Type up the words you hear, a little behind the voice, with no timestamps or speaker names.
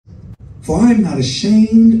For I am not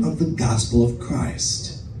ashamed of the gospel of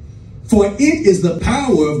Christ. For it is the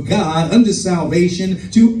power of God unto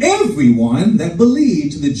salvation to everyone that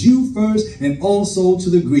believes, to the Jew first and also to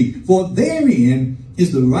the Greek. For therein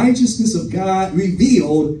is the righteousness of God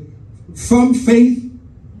revealed from faith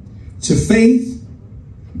to faith,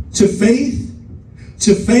 to faith,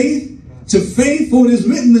 to faith, to faith. For it is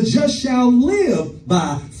written, the just shall live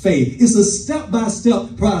by faith. It's a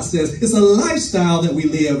step-by-step process. It's a lifestyle that we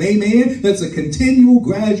live. Amen. That's a continual,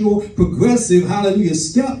 gradual, progressive, hallelujah,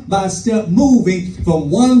 step-by-step moving from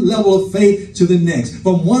one level of faith to the next,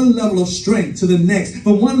 from one level of strength to the next,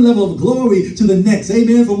 from one level of glory to the next.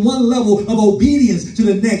 Amen. From one level of obedience to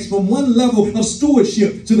the next, from one level of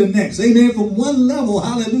stewardship to the next. Amen. From one level,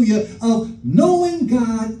 hallelujah, of knowing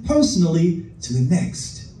God personally to the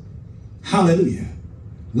next. Hallelujah.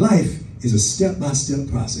 Life is a step-by-step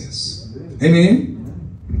process. Amen.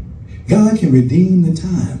 God can redeem the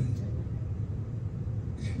time,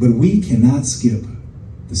 but we cannot skip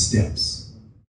the steps.